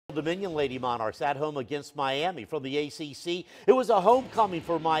Dominion Lady Monarchs at home against Miami from the ACC. It was a homecoming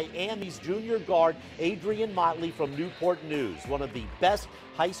for Miami's junior guard, Adrienne Motley from Newport News, one of the best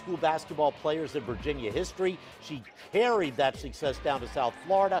high school basketball players in Virginia history. She carried that success down to South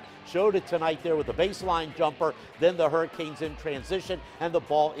Florida, showed it tonight there with a baseline jumper, then the Hurricanes in transition, and the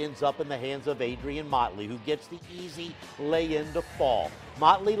ball ends up in the hands of Adrienne Motley, who gets the easy lay-in to fall.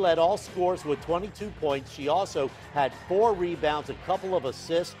 Motley led all scores with 22 points. She also had 4 rebounds, a couple of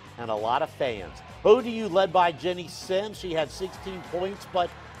assists, and a lot of fans. ODU led by Jenny Sims. She had 16 points, but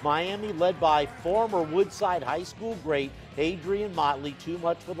Miami led by former Woodside High School great Adrienne Motley. Too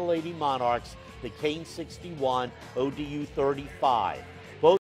much for the Lady Monarchs. The Canes 61, ODU 35.